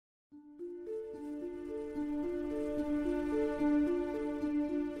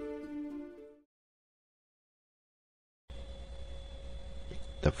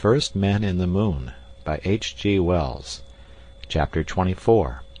The First Men in the Moon by G.Wells. Chapter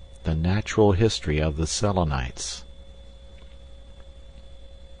 24. The Natural History of the Selenites.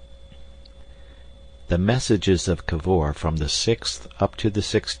 The messages of Cavour from the 6th up to the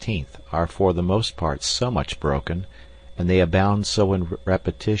 16th are for the most part so much broken, and they abound so in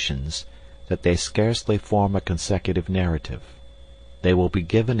repetitions, that they scarcely form a consecutive narrative. They will be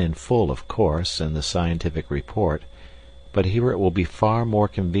given in full, of course, in the scientific report, but here it will be far more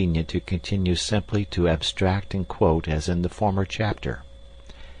convenient to continue simply to abstract and quote as in the former chapter.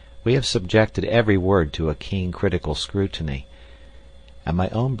 We have subjected every word to a keen critical scrutiny, and my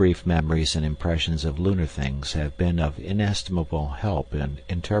own brief memories and impressions of lunar things have been of inestimable help in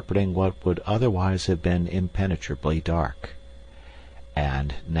interpreting what would otherwise have been impenetrably dark.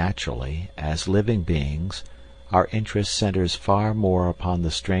 And, naturally, as living beings, our interest centers far more upon the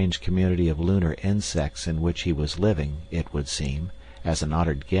strange community of lunar insects in which he was living, it would seem, as an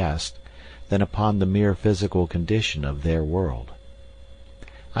honored guest, than upon the mere physical condition of their world.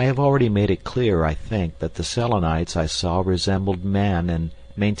 I have already made it clear, I think, that the Selenites I saw resembled man in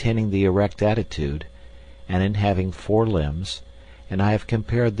maintaining the erect attitude, and in having 4 limbs, and I have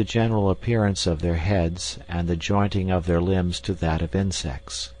compared the general appearance of their heads and the jointing of their limbs to that of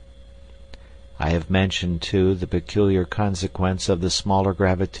insects. I have mentioned, too, the peculiar consequence of the smaller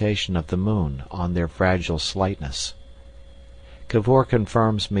gravitation of the moon on their fragile slightness. Cavour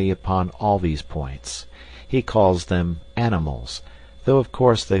confirms me upon all these points. He calls them animals, though of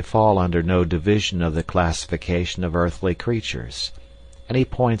course they fall under no division of the classification of earthly creatures, and he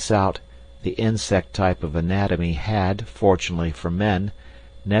points out the insect type of anatomy had, fortunately for men,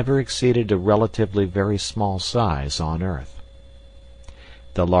 never exceeded a relatively very small size on earth.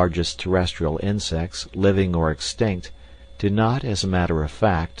 The largest terrestrial insects, living or extinct, do not, as a matter of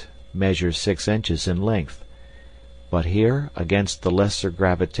fact, measure 6 inches in length, but here, against the lesser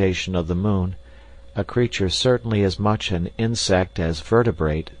gravitation of the moon, a creature certainly as much an insect as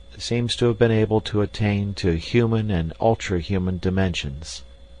vertebrate seems to have been able to attain to human and ultra-human dimensions.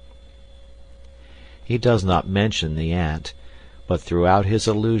 He does not mention the ant, but throughout his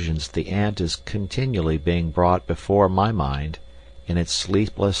allusions the ant is continually being brought before my mind, in its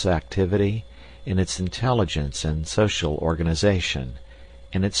sleepless activity, in its intelligence and social organization,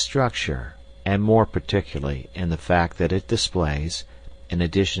 in its structure, and more particularly in the fact that it displays, in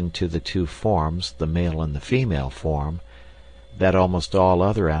addition to the 2 forms, the male and the female form, that almost all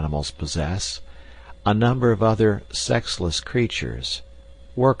other animals possess, a number of other sexless creatures,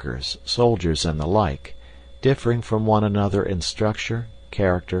 workers, soldiers, and the like, differing from one another in structure,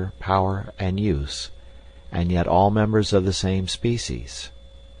 character, power, and use, and yet all members of the same species.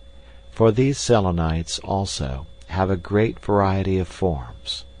 For these Selenites, also, have a great variety of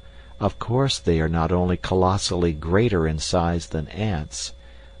forms. Of course they are not only colossally greater in size than ants,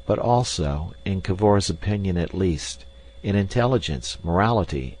 but also, in Cavour's opinion at least, in intelligence,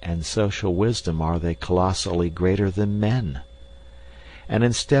 morality, and social wisdom are they colossally greater than men. And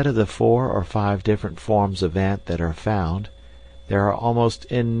instead of the 4 or 5 different forms of ant that are found, there are almost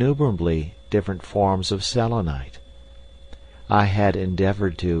innumerably different forms of Selenite. I had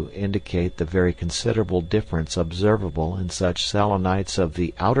endeavored to indicate the very considerable difference observable in such Selenites of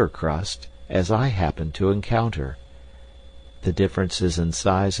the outer crust as I happened to encounter. The differences in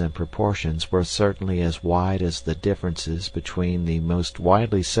size and proportions were certainly as wide as the differences between the most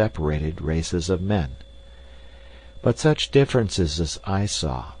widely separated races of men. But such differences as I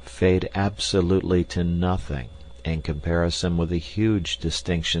saw fade absolutely to nothing in comparison with the huge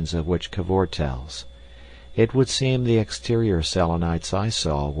distinctions of which Cavour tells. It would seem the exterior Selenites I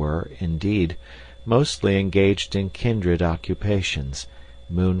saw were, indeed, mostly engaged in kindred occupations,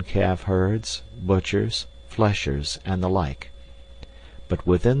 moon-calf herds, butchers, fleshers, and the like. But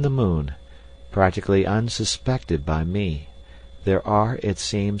within the moon, practically unsuspected by me, there are, it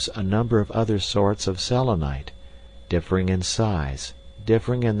seems, a number of other sorts of Selenite, differing in size,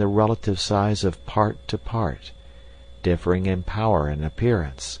 differing in the relative size of part to part, differing in power and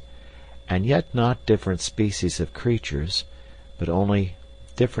appearance, and yet not different species of creatures, but only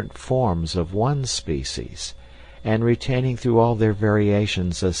different forms of one species, and retaining through all their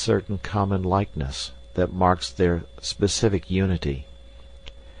variations a certain common likeness that marks their specific unity.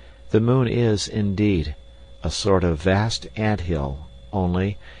 The moon is, indeed, a sort of vast ant-hill,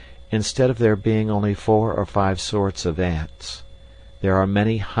 only, instead of there being only 4 or 5 sorts of ants, there are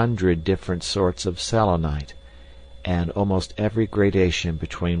many hundred different sorts of Selenite, and almost every gradation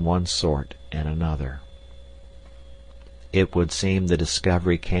between one sort and another. It would seem the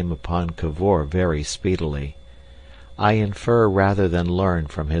discovery came upon Cavour very speedily. I infer rather than learn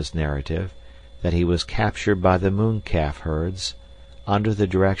from his narrative that he was captured by the mooncalf herds, under the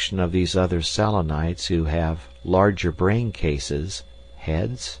direction of these other Selenites who have larger brain cases,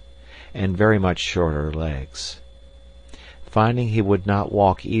 heads, and very much shorter legs. Finding he would not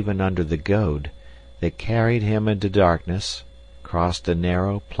walk even under the goad, they carried him into darkness, crossed a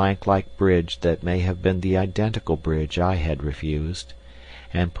narrow, plank-like bridge that may have been the identical bridge I had refused,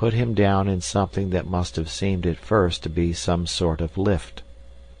 and put him down in something that must have seemed at first to be some sort of lift.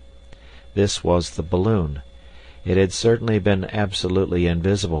 This was the balloon. It had certainly been absolutely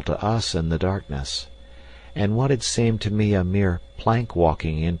invisible to us in the darkness, and what had seemed to me a mere plank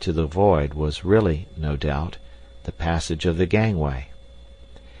walking into the void was really, no doubt, the passage of the gangway.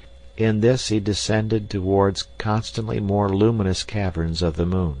 In this he descended towards constantly more luminous caverns of the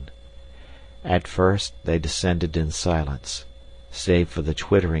moon. At first they descended in silence, save for the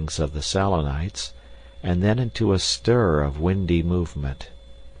twitterings of the Selenites, and then into a stir of windy movement.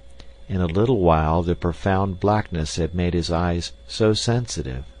 In a little while the profound blackness had made his eyes so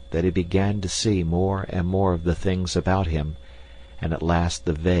sensitive that he began to see more and more of the things about him, and at last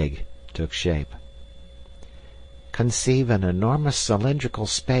the vague took shape. "Conceive an enormous cylindrical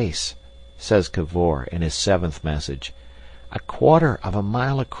space," says Cavor in his 7th message, "a quarter of a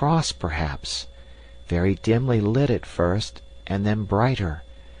mile across, perhaps, very dimly lit at first, and then brighter,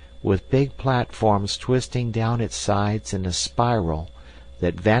 with big platforms twisting down its sides in a spiral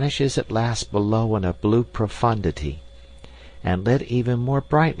that vanishes at last below in a blue profundity, and lit even more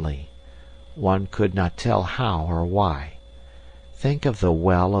brightly, one could not tell how or why. Think of the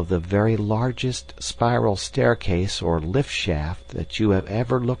well of the very largest spiral staircase or lift shaft that you have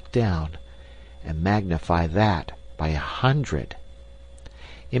ever looked down, and magnify that by 100.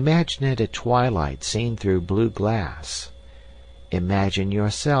 Imagine it at twilight seen through blue glass. Imagine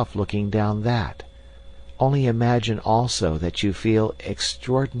yourself looking down that. Only imagine also that you feel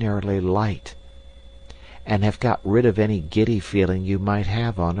extraordinarily light, and have got rid of any giddy feeling you might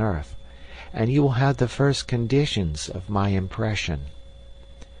have on earth, and you will have the first conditions of my impression.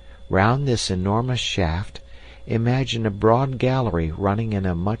 Round this enormous shaft, imagine a broad gallery running in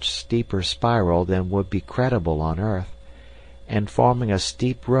a much steeper spiral than would be credible on earth, and forming a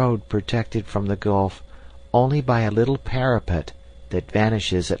steep road protected from the gulf only by a little parapet that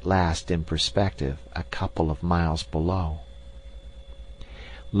vanishes at last in perspective a couple of miles below.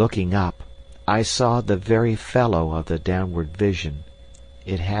 Looking up, I saw the very fellow of the downward vision.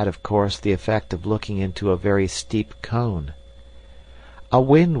 It had, of course, the effect of looking into a very steep cone. A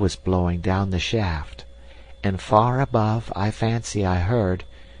wind was blowing down the shaft, and far above I fancy I heard,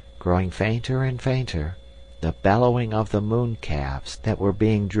 growing fainter and fainter, the bellowing of the moon calves that were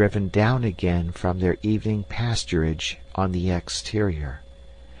being driven down again from their evening pasturage on the exterior,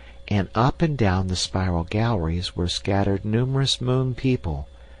 and up and down the spiral galleries were scattered numerous moon people,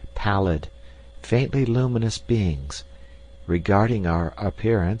 pallid, faintly luminous beings, regarding our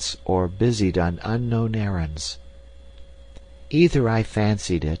appearance or busied on unknown errands. Either I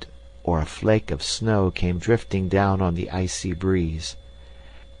fancied it, or a flake of snow came drifting down on the icy breeze,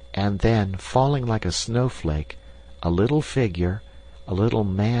 and then, falling like a snowflake, a little figure, a little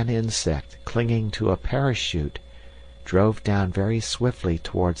man-insect clinging to a parachute, drove down very swiftly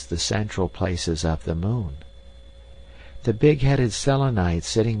towards the central places of the moon. The big-headed Selenite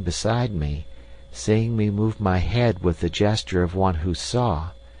sitting beside me, seeing me move my head with the gesture of one who saw,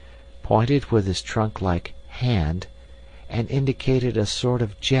 pointed with his trunk-like hand, and indicated a sort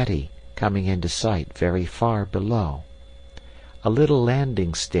of jetty coming into sight very far below, a little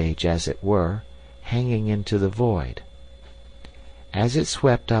landing stage, as it were, hanging into the void. As it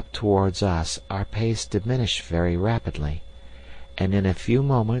swept up towards us, our pace diminished very rapidly, and in a few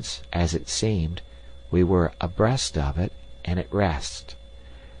moments, as it seemed, we were abreast of it and at rest.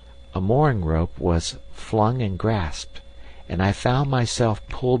 A mooring rope was flung and grasped, and I found myself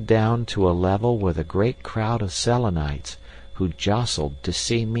pulled down to a level with a great crowd of Selenites who jostled to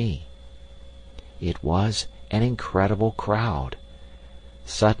see me. It was an incredible crowd.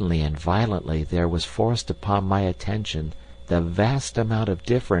 Suddenly and violently there was forced upon my attention the vast amount of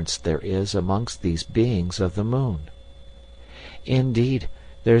difference there is amongst these beings of the moon. Indeed,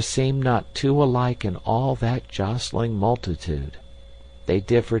 there seemed not two alike in all that jostling multitude. They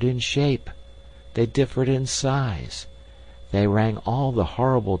differed in shape, they differed in size, they rang all the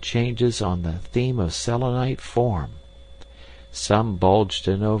horrible changes on the theme of Selenite form. Some bulged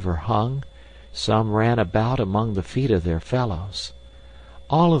and overhung, some ran about among the feet of their fellows.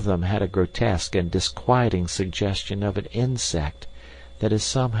 All of them had a grotesque and disquieting suggestion of an insect that is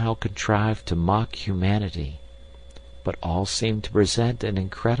somehow contrived to mock humanity, but all seemed to present an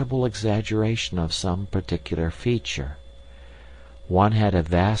incredible exaggeration of some particular feature. One had a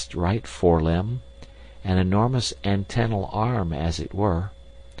vast right forelimb, an enormous antennal arm as it were.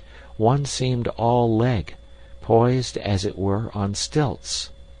 One seemed all leg, poised as it were on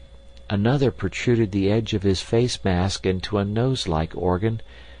stilts. Another protruded the edge of his face mask into a nose-like organ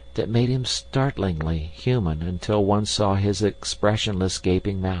that made him startlingly human until one saw his expressionless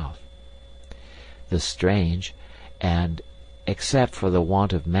gaping mouth. The strange, and, except for the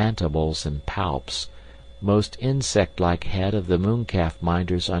want of mandibles and palps, most insect-like head of the mooncalf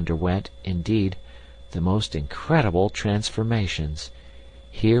minders underwent, indeed, the most incredible transformations.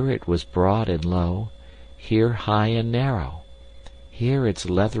 Here it was broad and low, here high and narrow. Here its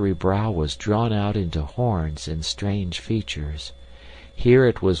leathery brow was drawn out into horns and strange features. Here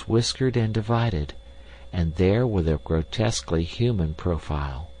it was whiskered and divided, and there with a grotesquely human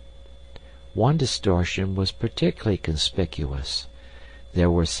profile. One distortion was particularly conspicuous.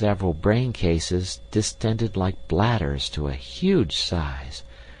 There were several brain cases distended like bladders to a huge size,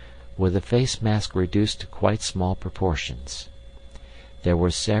 with the face mask reduced to quite small proportions. There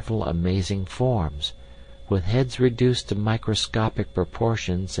were several amazing forms, with heads reduced to microscopic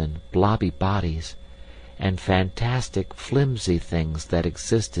proportions and blobby bodies, and fantastic flimsy things that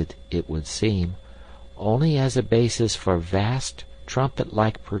existed, it would seem, only as a basis for vast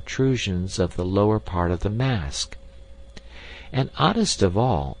trumpet-like protrusions of the lower part of the mask. And oddest of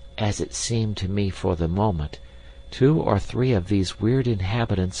all, as it seemed to me for the moment, 2 or 3 of these weird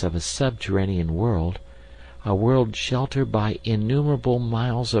inhabitants of a subterranean world, a world sheltered by innumerable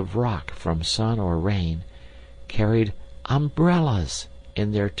miles of rock from sun or rain, carried umbrellas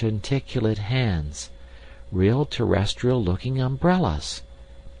in their tentaculate hands, real terrestrial-looking umbrellas.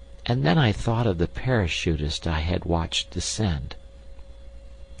 And then I thought of the parachutist I had watched descend.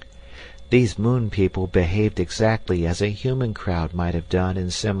 These moon people behaved exactly as a human crowd might have done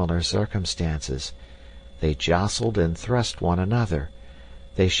in similar circumstances. They jostled and thrust one another.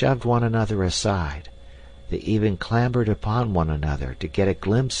 They shoved one another aside. They even clambered upon one another to get a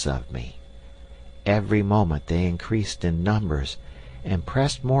glimpse of me. Every moment they increased in numbers, and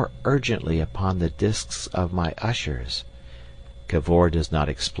pressed more urgently upon the discs of my ushers. Cavor does not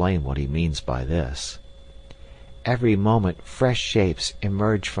explain what he means by this. Every moment fresh shapes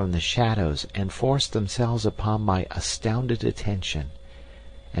emerged from the shadows and forced themselves upon my astounded attention,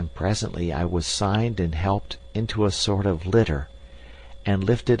 and presently I was signed and helped into a sort of litter, and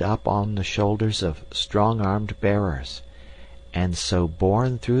lifted up on the shoulders of strong-armed bearers, and so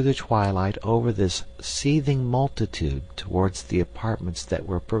borne through the twilight over this seething multitude towards the apartments that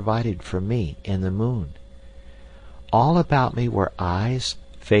were provided for me in the moon. All about me were eyes,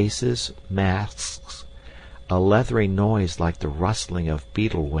 faces, masks, a leathery noise like the rustling of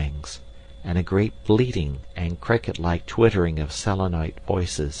beetle wings, and a great bleating and cricket-like twittering of selenite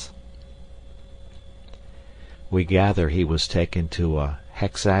voices. We gather he was taken to a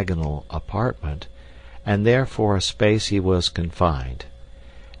hexagonal apartment, and there for a space he was confined.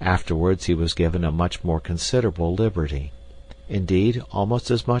 Afterwards he was given a much more considerable liberty, indeed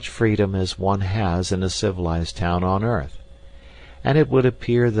almost as much freedom as one has in a civilized town on earth, and it would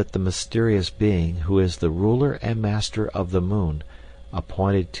appear that the mysterious being who is the ruler and master of the moon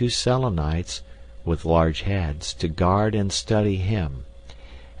appointed 2 Selenites with large heads to guard and study him,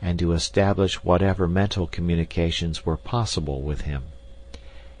 and to establish whatever mental communications were possible with him.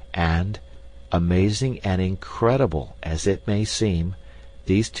 And, amazing and incredible as it may seem,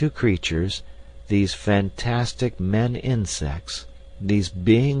 these 2 creatures, these fantastic men-insects, these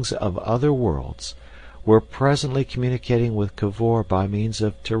beings of other worlds, were presently communicating with Cavor by means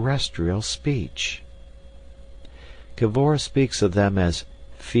of terrestrial speech. Cavor speaks of them as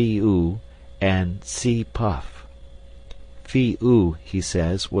Phi-oo and Si-puff. Phi-oo, he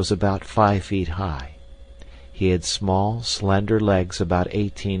says, was about 5 feet high. He had small, slender legs about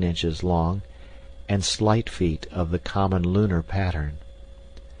 18 inches long, and slight feet of the common lunar pattern.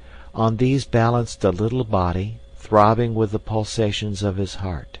 On these balanced a little body, throbbing with the pulsations of his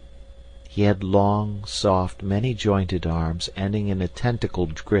heart. He had long, soft, many-jointed arms ending in a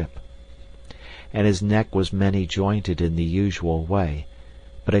tentacled grip, and his neck was many-jointed in the usual way,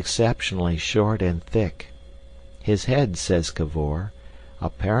 but exceptionally short and thick. His head, says Cavor,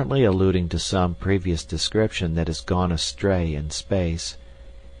 apparently alluding to some previous description that has gone astray in space,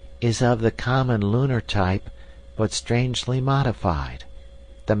 is of the common lunar type, but strangely modified.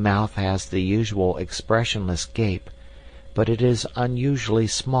 The mouth has the usual expressionless gape, but it is unusually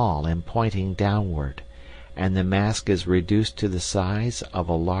small and pointing downward, and the mask is reduced to the size of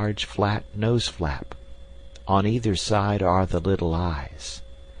a large flat nose-flap. On either side are the little eyes.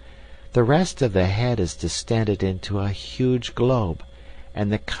 The rest of the head is distended into a huge globe,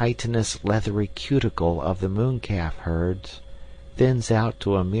 and the chitinous leathery cuticle of the mooncalf herds thins out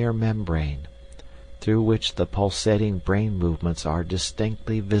to a mere membrane, through which the pulsating brain movements are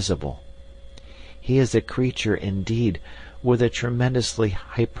distinctly visible. He is a creature, indeed, with a tremendously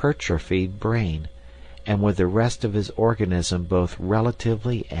hypertrophied brain, and with the rest of his organism both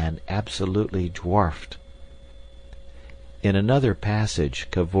relatively and absolutely dwarfed. In another passage,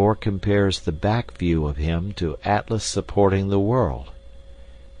 Cavour compares the back view of him to Atlas supporting the world.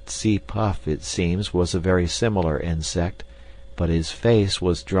 Tsi Puff, it seems, was a very similar insect, but his face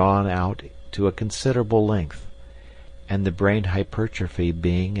was drawn out to a considerable length, and the brain hypertrophy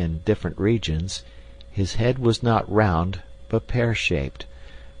being in different regions, his head was not round but pear-shaped,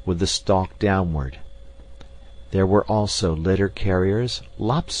 with the stalk downward. There were also litter carriers,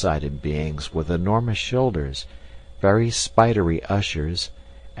 lopsided beings with enormous shoulders, very spidery ushers,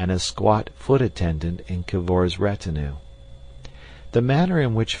 and a squat foot attendant in Cavour's retinue. The manner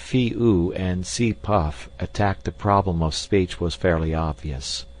in which Phi Oo and Tsi Puff attacked the problem of speech was fairly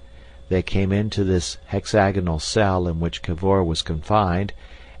obvious. They came into this hexagonal cell in which Cavour was confined,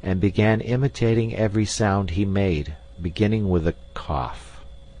 and began imitating every sound he made, beginning with a cough.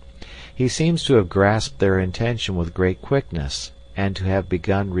 He seems to have grasped their intention with great quickness, and to have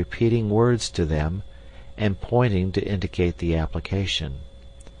begun repeating words to them, and pointing to indicate the application.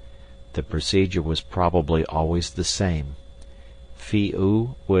 The procedure was probably always the same. Phi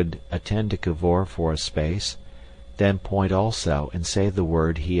Oo would attend to Cavour for a space, then point also and say the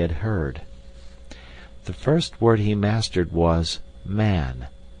word he had heard. The first word he mastered was man,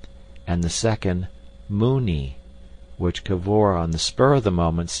 and the second moony, which Cavour on the spur of the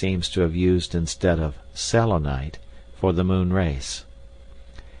moment seems to have used instead of selenite for the moon race.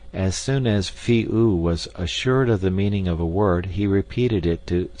 As soon as Phi Oo was assured of the meaning of a word, he repeated it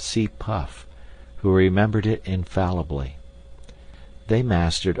to Tsi Puff, who remembered it infallibly. They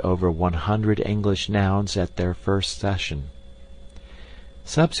mastered over 100 English nouns at their first session.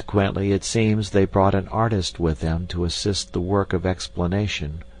 Subsequently, it seems, they brought an artist with them to assist the work of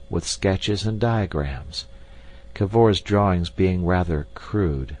explanation with sketches and diagrams, Cavour's drawings being rather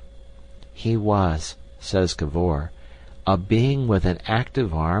crude. He was, says Cavour, a being with an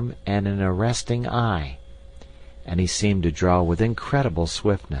active arm and an arresting eye, and he seemed to draw with incredible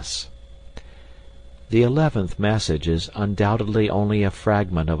swiftness. The 11th message is undoubtedly only a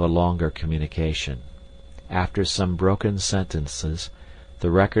fragment of a longer communication. After some broken sentences,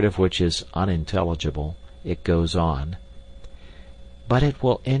 the record of which is unintelligible, it goes on. But it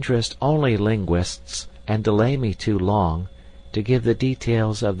will interest only linguists, and delay me too long, to give the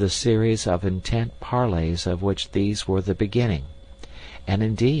details of the series of intent parleys of which these were the beginning, and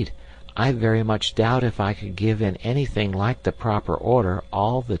indeed I very much doubt if I could give in anything like the proper order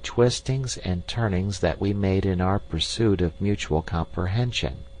all the twistings and turnings that we made in our pursuit of mutual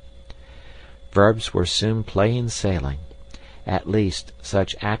comprehension. Verbs were soon plain sailing, at least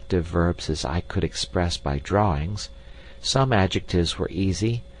such active verbs as I could express by drawings. Some adjectives were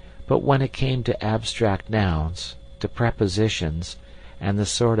easy, but when it came to abstract nouns, to prepositions, and the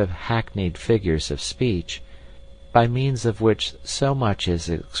sort of hackneyed figures of speech, by means of which so much is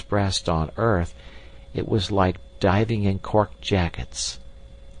expressed on earth, it was like diving in cork jackets.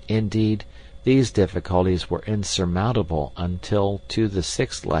 Indeed, these difficulties were insurmountable until to the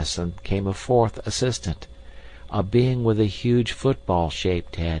 6th lesson came a 4th assistant, a being with a huge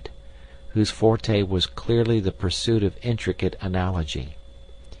football-shaped head, whose forte was clearly the pursuit of intricate analogy.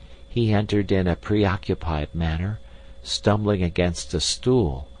 He entered in a preoccupied manner, stumbling against a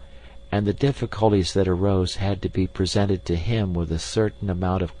stool, and the difficulties that arose had to be presented to him with a certain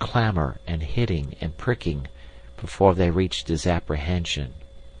amount of clamor and hitting and pricking before they reached his apprehension.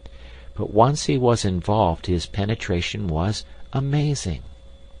 But once he was involved, his penetration was amazing.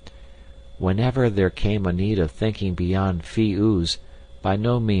 Whenever there came a need of thinking beyond Phi Oo's by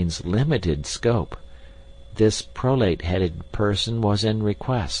no means limited scope, this prolate-headed person was in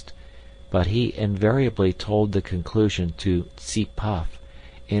request, but he invariably told the conclusion to Tsi Puff,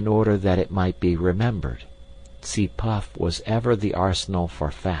 in order that it might be remembered. Tsi Puff was ever the arsenal for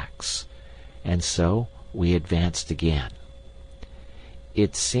facts, and so we advanced again.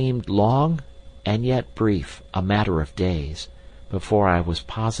 It seemed long and yet brief, a matter of days, before I was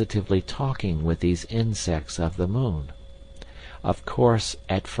positively talking with these insects of the moon. Of course,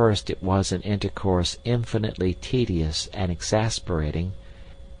 at first it was an intercourse infinitely tedious and exasperating,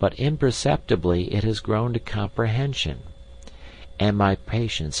 but imperceptibly it has grown to comprehension, and my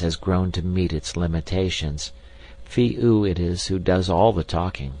patience has grown to meet its limitations. Phi Oo it is who does all the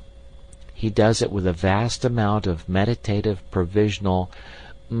talking. He does it with a vast amount of meditative provisional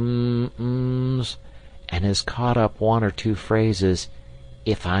ms, and has caught up one or two phrases,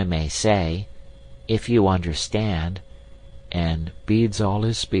 if I may say, if you understand, and beads all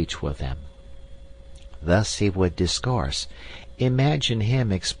his speech with them. Thus he would discourse. Imagine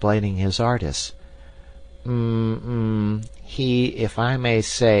him explaining his artists. He, if I may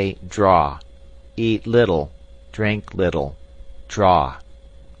say, draw. Eat little, drink little, draw.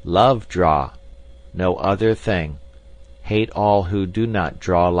 Love draw, no other thing. Hate all who do not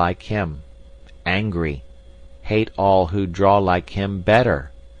draw like him. Angry. Hate all who draw like him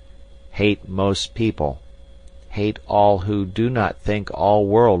better. Hate most people. Hate all who do not think all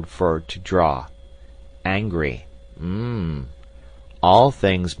world for to draw. Angry. All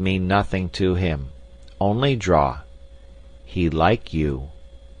things mean nothing to him. Only draw. He like you.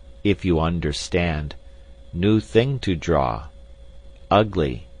 If you understand. New thing to draw.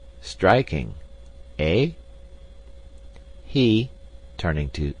 Ugly. Striking. Eh? He, turning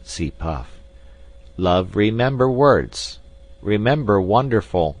to see Puff, love remember words. Remember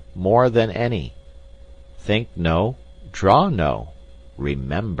wonderful, more than any. Think no, draw no,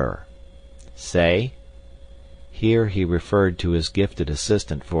 remember. Say. Here he referred to his gifted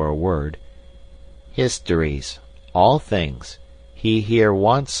assistant for a word. Histories, all things. He hear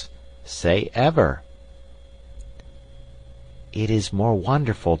once, say ever. It is more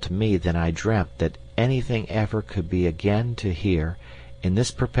wonderful to me than I dreamt that anything ever could be again to hear, in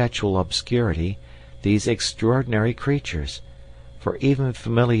this perpetual obscurity, these extraordinary creatures, for even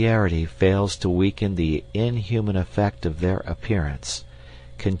familiarity fails to weaken the inhuman effect of their appearance,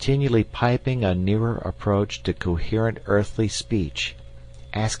 continually piping a nearer approach to coherent earthly speech,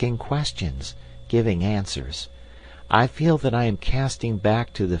 asking questions, giving answers. I feel that I am casting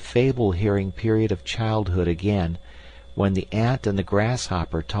back to the fable-hearing period of childhood again, when the ant and the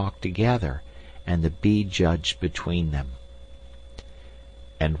grasshopper talked together, and the bee judged between them.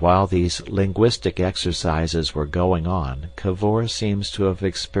 And while these linguistic exercises were going on, Cavor seems to have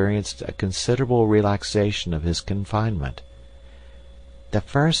experienced a considerable relaxation of his confinement. The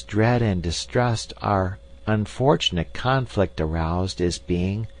first dread and distrust our unfortunate conflict aroused is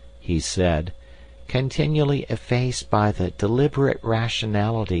being, he said, continually effaced by the deliberate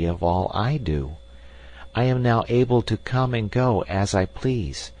rationality of all I do. I am now able to come and go as I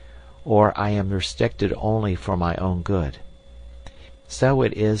please, or I am restricted only for my own good. So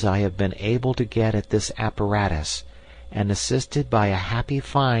it is I have been able to get at this apparatus, and assisted by a happy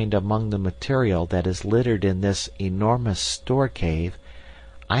find among the material that is littered in this enormous store cave,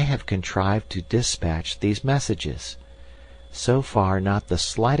 I have contrived to dispatch these messages. So far not the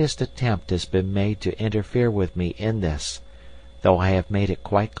slightest attempt has been made to interfere with me in this, though I have made it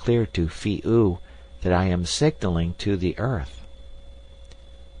quite clear to Phi-oo that I am signaling to the earth.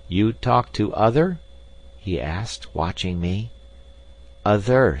 You talk to other? He asked, watching me.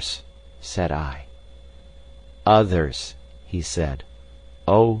 Others, said I. Others, he said.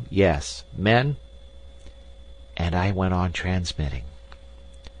 Oh, yes, men? And I went on transmitting.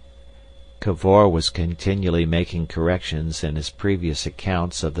 Cavor was continually making corrections in his previous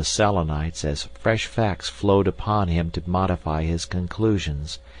accounts of the Selenites as fresh facts flowed upon him to modify his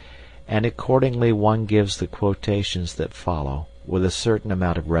conclusions, and accordingly one gives the quotations that follow with a certain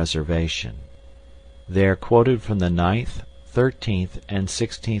amount of reservation. They are quoted from the 9th, 13th, and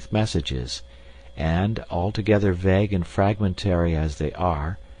 16th messages, and, altogether vague and fragmentary as they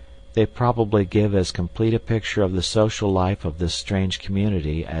are, they probably give as complete a picture of the social life of this strange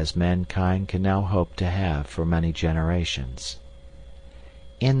community as mankind can now hope to have for many generations.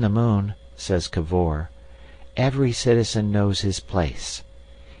 In the moon, says Cavor, every citizen knows his place.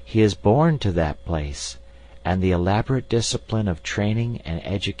 He is born to that place, and the elaborate discipline of training and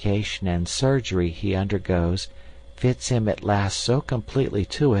education and surgery he undergoes fits him at last so completely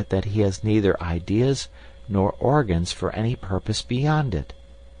to it that he has neither ideas nor organs for any purpose beyond it.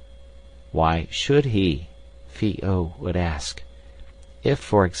 Why should he? Phi-oo would ask. If,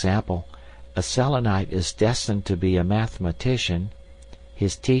 for example, a Selenite is destined to be a mathematician,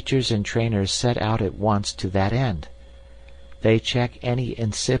 his teachers and trainers set out at once to that end. They check any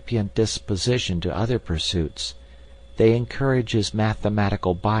incipient disposition to other pursuits. They encourage his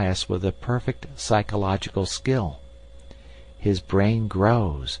mathematical bias with a perfect psychological skill. His brain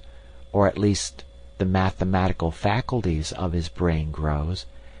grows, or at least the mathematical faculties of his brain grows,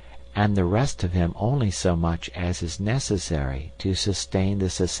 and the rest of him only so much as is necessary to sustain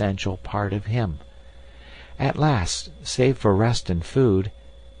this essential part of him. At last, save for rest and food,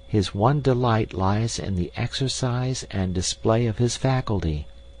 his one delight lies in the exercise and display of his faculty,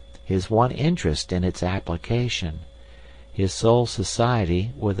 his one interest in its application, his sole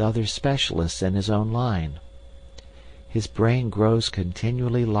society with other specialists in his own line. His brain grows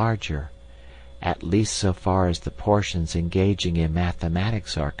continually larger, at least so far as the portions engaging in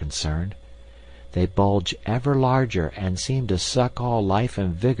mathematics are concerned. They bulge ever larger and seem to suck all life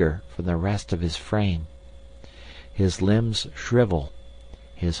and vigor from the rest of his frame. His limbs shrivel,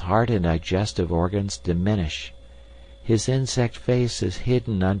 his heart and digestive organs diminish. His insect face is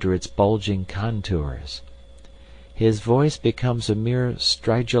hidden under its bulging contours. His voice becomes a mere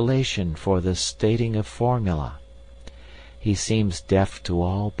stridulation for the stating of formula. He seems deaf to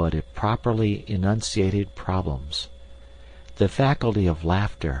all but properly enunciated problems. The faculty of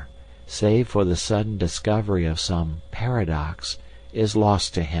laughter, save for the sudden discovery of some paradox, is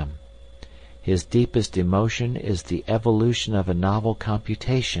lost to him. His deepest emotion is the evolution of a novel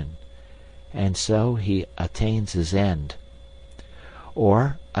computation, and so he attains his end.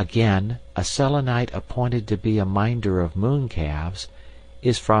 Or, again, a Selenite appointed to be a minder of mooncalves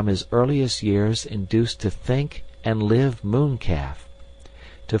is from his earliest years induced to think and live mooncalf,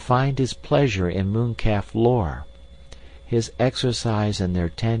 to find his pleasure in mooncalf lore, his exercise in their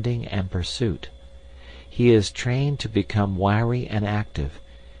tending and pursuit. He is trained to become wiry and active.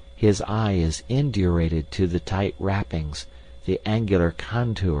 His eye is indurated to the tight wrappings, the angular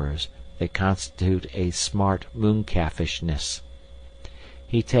contours that constitute a smart mooncalfishness.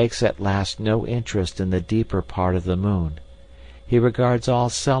 He takes at last no interest in the deeper part of the moon. He regards all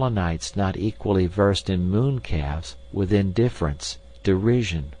Selenites not equally versed in mooncalves with indifference,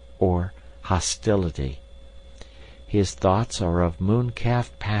 derision, or hostility. His thoughts are of mooncalf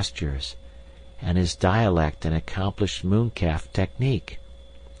pastures, and his dialect an accomplished mooncalf technique.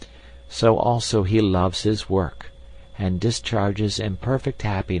 So also he loves his work, and discharges in perfect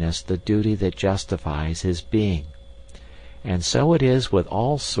happiness the duty that justifies his being. And so it is with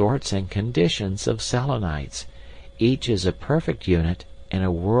all sorts and conditions of Selenites. Each is a perfect unit in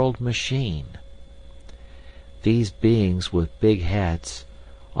a world machine. These beings with big heads,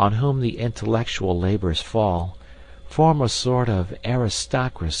 on whom the intellectual labors fall, form a sort of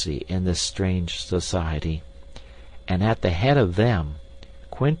aristocracy in this strange society, and at the head of them,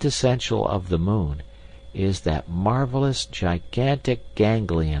 quintessential of the moon, is that marvelous gigantic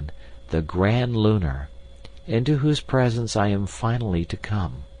ganglion, the Grand Lunar, into whose presence I am finally to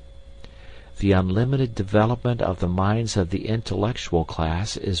come. The unlimited development of the minds of the intellectual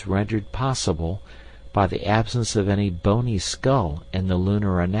class is rendered possible by the absence of any bony skull in the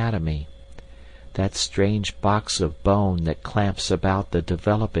lunar anatomy, that strange box of bone that clamps about the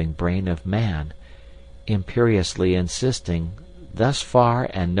developing brain of man, imperiously insisting, thus far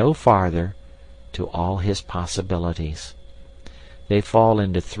and no farther, to all his possibilities. They fall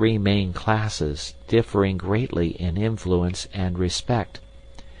into three main classes, differing greatly in influence and respect.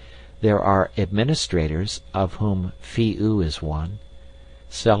 There are administrators, of whom Phi-oo is one,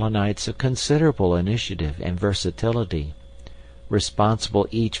 Selenites of considerable initiative and versatility, responsible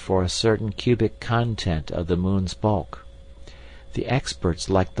each for a certain cubic content of the moon's bulk. The experts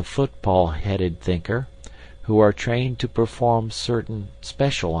like the football-headed thinker, who are trained to perform certain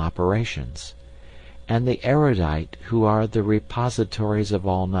special operations, and the erudite, who are the repositories of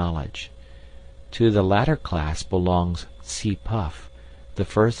all knowledge. To the latter class belongs Tsi Puff, the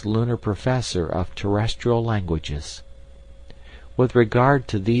first lunar professor of terrestrial languages. With regard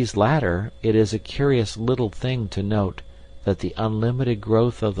to these latter, it is a curious little thing to note that the unlimited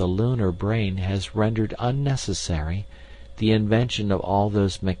growth of the lunar brain has rendered unnecessary the invention of all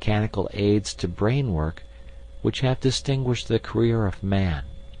those mechanical aids to brain work which have distinguished the career of man.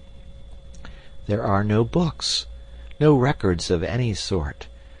 There are no books, no records of any sort,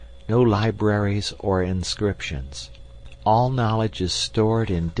 no libraries or inscriptions. All knowledge is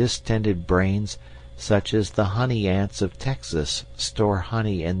stored in distended brains such as the honey ants of Texas store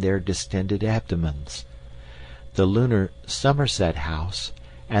honey in their distended abdomens. The lunar Somerset House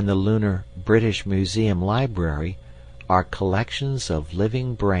and the lunar British Museum Library are collections of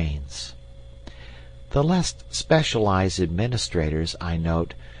living brains. The less specialized administrators, I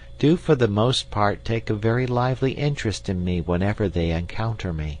note, do for the most part take a very lively interest in me whenever they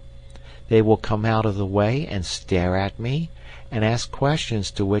encounter me. They will come out of the way and stare at me and ask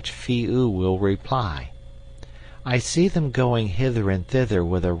questions to which Phi-oo will reply. I see them going hither and thither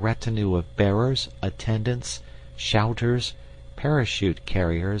with a retinue of bearers, attendants, shouters, parachute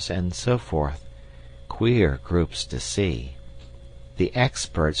carriers, and so forth. Queer groups to see. The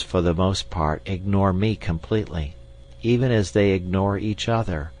experts, for the most part, ignore me completely, even as they ignore each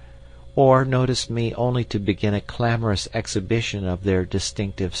other, or notice me only to begin a clamorous exhibition of their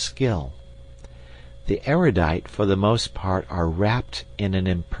distinctive skill. The erudite, for the most part, are wrapped in an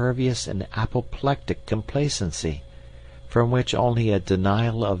impervious and apoplectic complacency, from which only a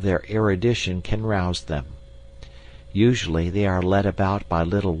denial of their erudition can rouse them. Usually they are led about by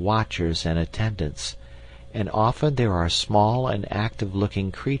little watchers and attendants, and often there are small and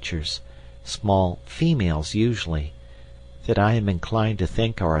active-looking creatures, small females usually, that I am inclined to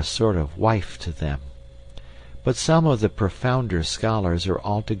think are a sort of wife to them. But some of the profounder scholars are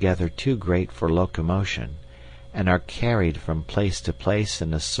altogether too great for locomotion, and are carried from place to place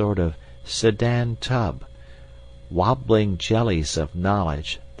in a sort of sedan tub, wobbling jellies of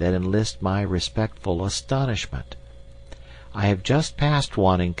knowledge that enlist my respectful astonishment. I have just passed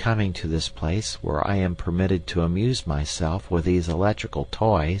one in coming to this place, where I am permitted to amuse myself with these electrical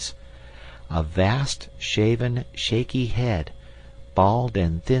toys. A vast, shaven, shaky head, bald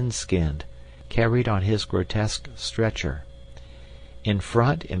and thin-skinned, carried on his grotesque stretcher. In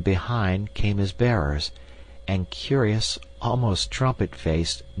front and behind came his bearers, and curious, almost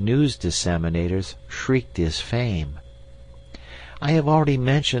trumpet-faced news disseminators shrieked his fame. I have already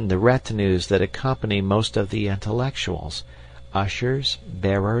mentioned the retinues that accompany most of the intellectuals, ushers,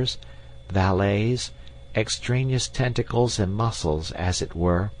 bearers, valets, extraneous tentacles and muscles, as it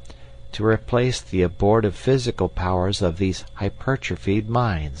were, to replace the abortive physical powers of these hypertrophied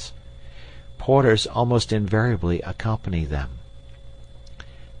minds. Porters almost invariably accompany them.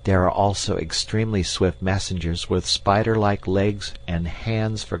 There are also extremely swift messengers with spider-like legs and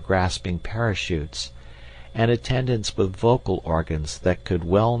hands for grasping parachutes, and attendants with vocal organs that could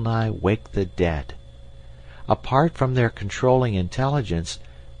well nigh wake the dead. Apart from their controlling intelligence,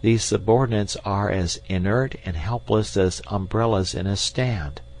 these subordinates are as inert and helpless as umbrellas in a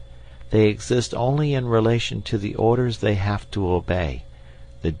stand. They exist only in relation to the orders they have to obey,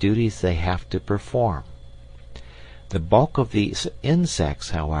 the duties they have to perform. The bulk of these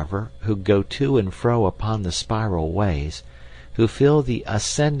insects, however, who go to and fro upon the spiral ways, who fill the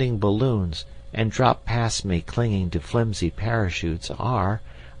ascending balloons and drop past me clinging to flimsy parachutes, are,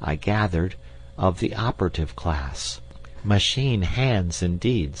 I gathered, of the operative class. Machine hands,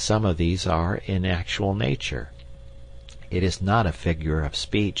 indeed, some of these are in actual nature. It is not a figure of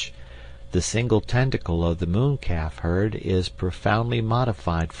speech. The single tentacle of the mooncalf herd is profoundly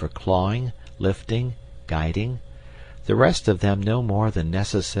modified for clawing, lifting, guiding. The rest of them no more than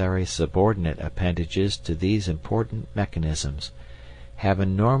necessary subordinate appendages to these important mechanisms, have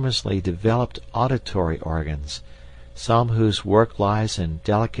enormously developed auditory organs, some whose work lies in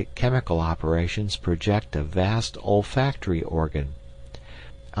delicate chemical operations project a vast olfactory organ.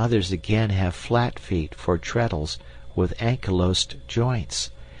 Others again have flat feet for treadles with ankylosed joints,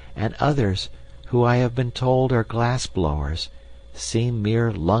 and others, who I have been told are glass blowers, seem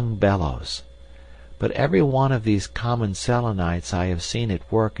mere lung bellows. But every one of these common Selenites I have seen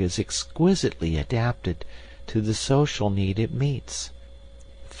at work is exquisitely adapted to the social need it meets.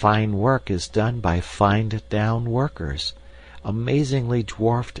 Fine work is done by fined-down workers, amazingly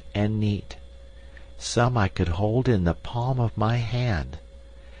dwarfed and neat. Some I could hold in the palm of my hand.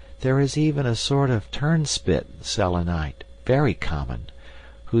 There is even a sort of turnspit Selenite, very common,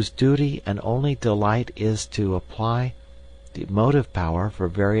 whose duty and only delight is to apply the motive power for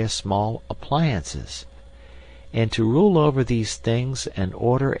various small appliances, and to rule over these things and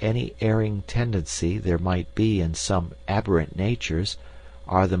order any erring tendency there might be in some aberrant natures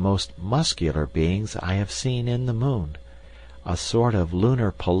are the most muscular beings I have seen in the moon, a sort of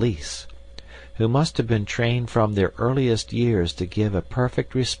lunar police, who must have been trained from their earliest years to give a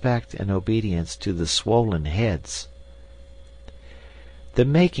perfect respect and obedience to the swollen heads. The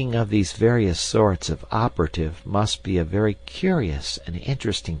making of these various sorts of operative must be a very curious and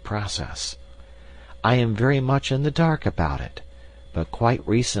interesting process. I am very much in the dark about it, but quite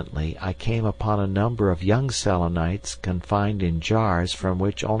recently I came upon a number of young Selenites confined in jars from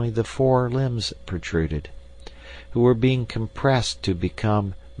which only the four limbs protruded, who were being compressed to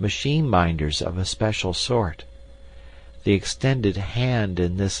become machine-minders of a special sort. The extended hand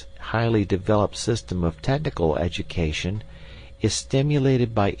in this highly developed system of technical education is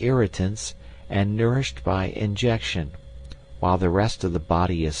stimulated by irritants and nourished by injection, while the rest of the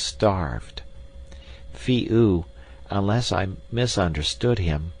body is starved. Phi-oo, unless I misunderstood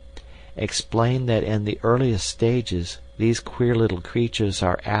him, explained that in the earliest stages these queer little creatures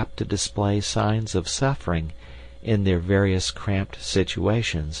are apt to display signs of suffering in their various cramped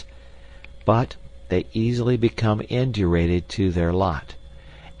situations, but they easily become indurated to their lot,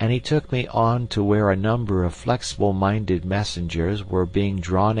 and he took me on to where a number of flexible-minded messengers were being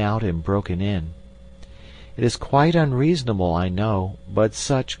drawn out and broken in. It is quite unreasonable, I know, but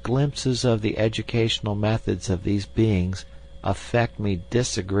such glimpses of the educational methods of these beings affect me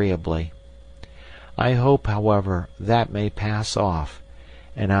disagreeably. I hope, however, that may pass off,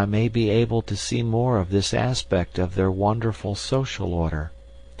 and I may be able to see more of this aspect of their wonderful social order.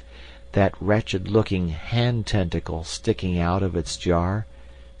 That wretched-looking hand tentacle sticking out of its jar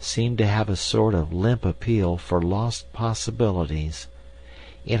seemed to have a sort of limp appeal for lost possibilities.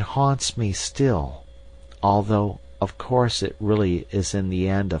 It haunts me still, although, of course, it really is in the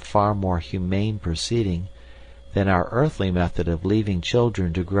end a far more humane proceeding than our earthly method of leaving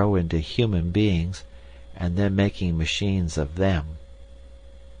children to grow into human beings and then making machines of them.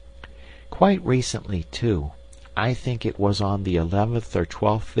 Quite recently, too, I think it was on the 11th or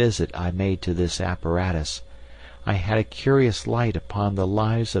 12th visit I made to this apparatus, I had a curious light upon the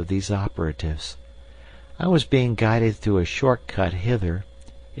lives of these operatives. I was being guided through a short cut hither,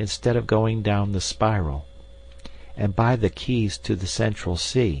 instead of going down the spiral, and by the quays to the central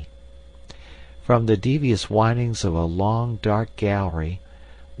sea. From the devious windings of a long, dark gallery,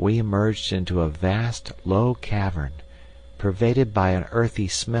 we emerged into a vast, low cavern, pervaded by an earthy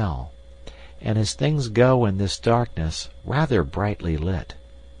smell, and as things go in this darkness, rather brightly lit.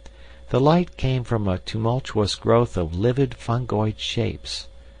 The light came from a tumultuous growth of livid fungoid shapes,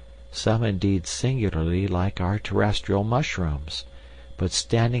 some indeed singularly like our terrestrial mushrooms, but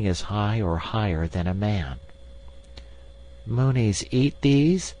standing as high or higher than a man. "Moonies eat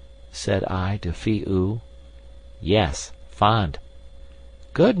these?" said I to Phi-oo. "Yes, fond."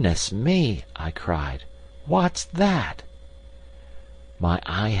 "Goodness me!" I cried. "What's that?" My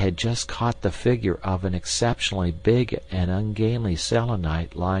eye had just caught the figure of an exceptionally big and ungainly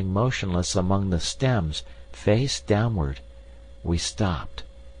Selenite lying motionless among the stems, face downward. We stopped.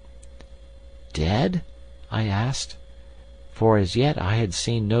 "Dead?" I asked, for as yet I had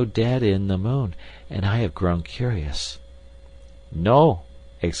seen no dead in the moon, and I have grown curious. "No,"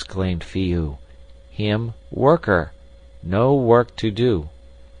 exclaimed Phi-oo. "Him worker. No work to do.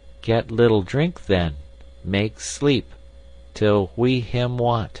 Get little drink then. Make sleep. Till we him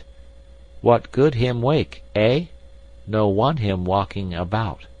want. What good him wake, eh? No want him walking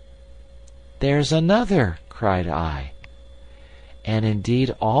about." "There's another!" cried I. And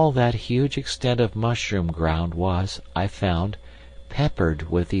indeed all that huge extent of mushroom ground was, I found, peppered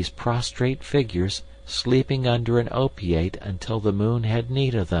with these prostrate figures sleeping under an opiate until the moon had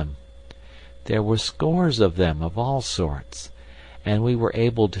need of them. There were scores of them of all sorts, and we were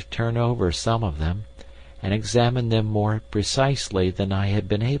able to turn over some of them, and examine them more precisely than I had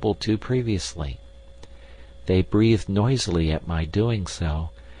been able to previously. They breathed noisily at my doing so,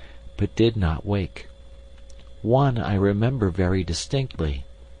 but did not wake. One I remember very distinctly.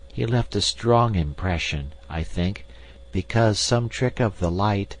 He left a strong impression, I think, because some trick of the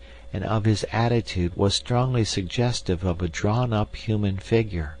light and of his attitude was strongly suggestive of a drawn-up human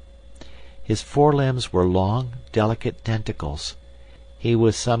figure. His forelimbs were long, delicate tentacles. He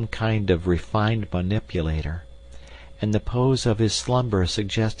was some kind of refined manipulator, and the pose of his slumber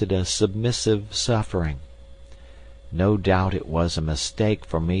suggested a submissive suffering. No doubt it was a mistake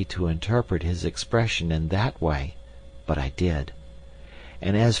for me to interpret his expression in that way, but I did.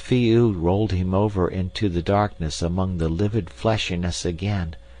 And as Phi-oo rolled him over into the darkness among the livid fleshiness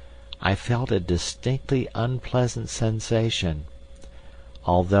again, I felt a distinctly unpleasant sensation,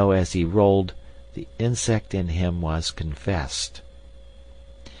 although as he rolled, the insect in him was confessed.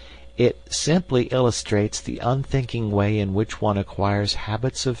 It simply illustrates the unthinking way in which one acquires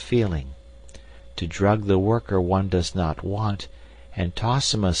habits of feeling. To drug the worker one does not want, and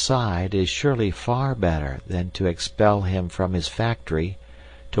toss him aside, is surely far better than to expel him from his factory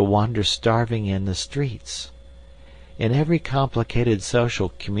to wander starving in the streets. In every complicated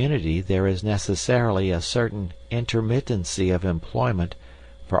social community there is necessarily a certain intermittency of employment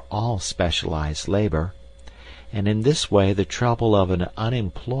for all specialized labor, and in this way the trouble of an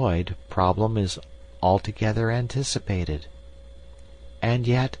unemployed problem is altogether anticipated. And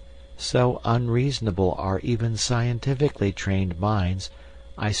yet, so unreasonable are even scientifically trained minds,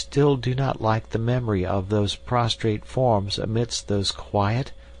 I still do not like the memory of those prostrate forms amidst those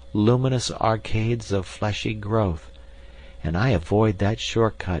quiet, luminous arcades of fleshy growth, and I avoid that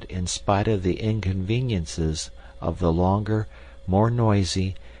short cut in spite of the inconveniences of the longer, more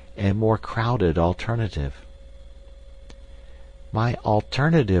noisy, and more crowded alternative. My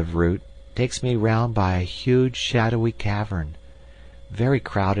alternative route takes me round by a huge shadowy cavern, very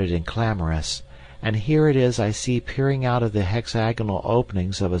crowded and clamorous, and here it is I see peering out of the hexagonal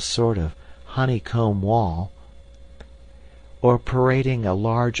openings of a sort of honeycomb wall, or parading a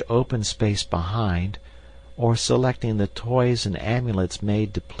large open space behind, or selecting the toys and amulets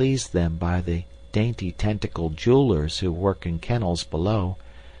made to please them by the dainty tentacled jewelers who work in kennels below,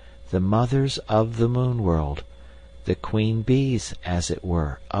 the mothers of the moon world, the queen bees, as it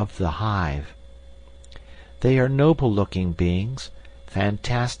were, of the hive. They are noble-looking beings,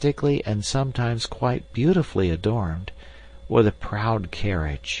 fantastically and sometimes quite beautifully adorned, with a proud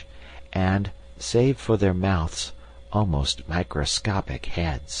carriage, and, save for their mouths, almost microscopic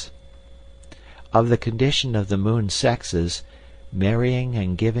heads. Of the condition of the moon sexes, marrying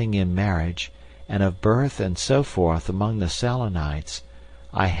and giving in marriage, and of birth and so forth among the Selenites,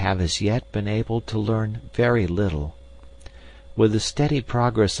 I have as yet been able to learn very little. With the steady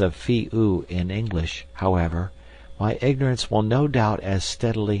progress of Phi-oo in English, however, my ignorance will no doubt as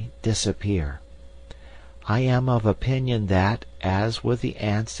steadily disappear. I am of opinion that, as with the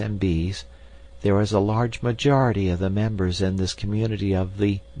ants and bees, there is a large majority of the members in this community of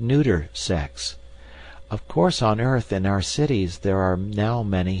the neuter sex. Of course on earth in our cities there are now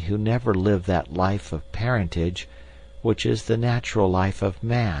many who never live that life of parentage which is the natural life of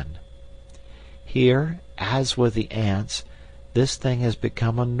man. Here, as with the ants, this thing has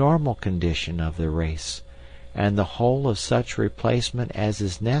become a normal condition of the race, and the whole of such replacement as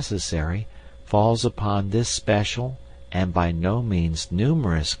is necessary falls upon this special and by no means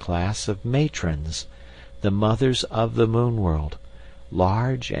numerous class of matrons, the mothers of the moon world,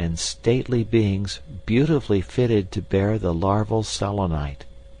 large and stately beings beautifully fitted to bear the larval Selenite.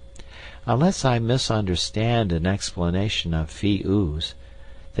 Unless I misunderstand an explanation of Phi-oo's,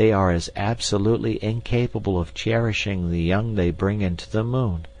 they are as absolutely incapable of cherishing the young they bring into the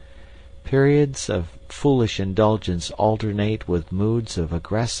moon. Periods of foolish indulgence alternate with moods of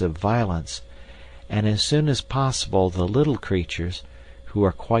aggressive violence, and as soon as possible the little creatures, who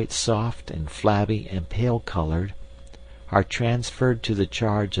are quite soft and flabby and pale-colored, are transferred to the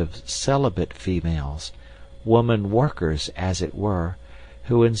charge of celibate females, woman workers as it were,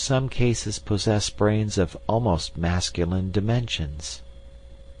 who in some cases possess brains of almost masculine dimensions.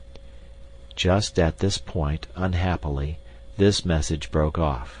 Just at this point, unhappily, this message broke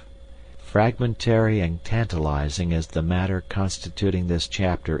off. Fragmentary and tantalizing as the matter constituting this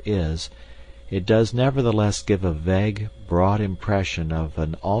chapter is, it does nevertheless give a vague, broad impression of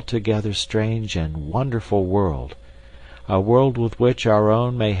an altogether strange and wonderful world, a world with which our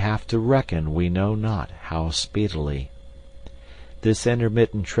own may have to reckon we know not how speedily. This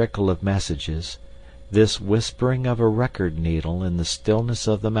intermittent trickle of messages, this whispering of a record needle in the stillness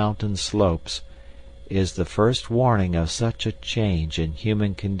of the mountain slopes, is the first warning of such a change in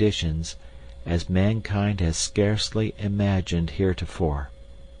human conditions as mankind has scarcely imagined heretofore.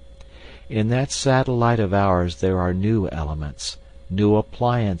 In that satellite of ours there are new elements, new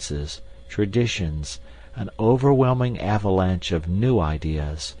appliances, traditions, an overwhelming avalanche of new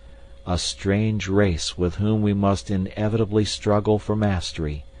ideas, a strange race with whom we must inevitably struggle for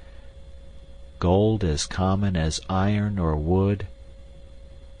mastery. Gold as common as iron or wood.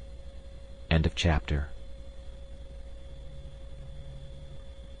 End of chapter.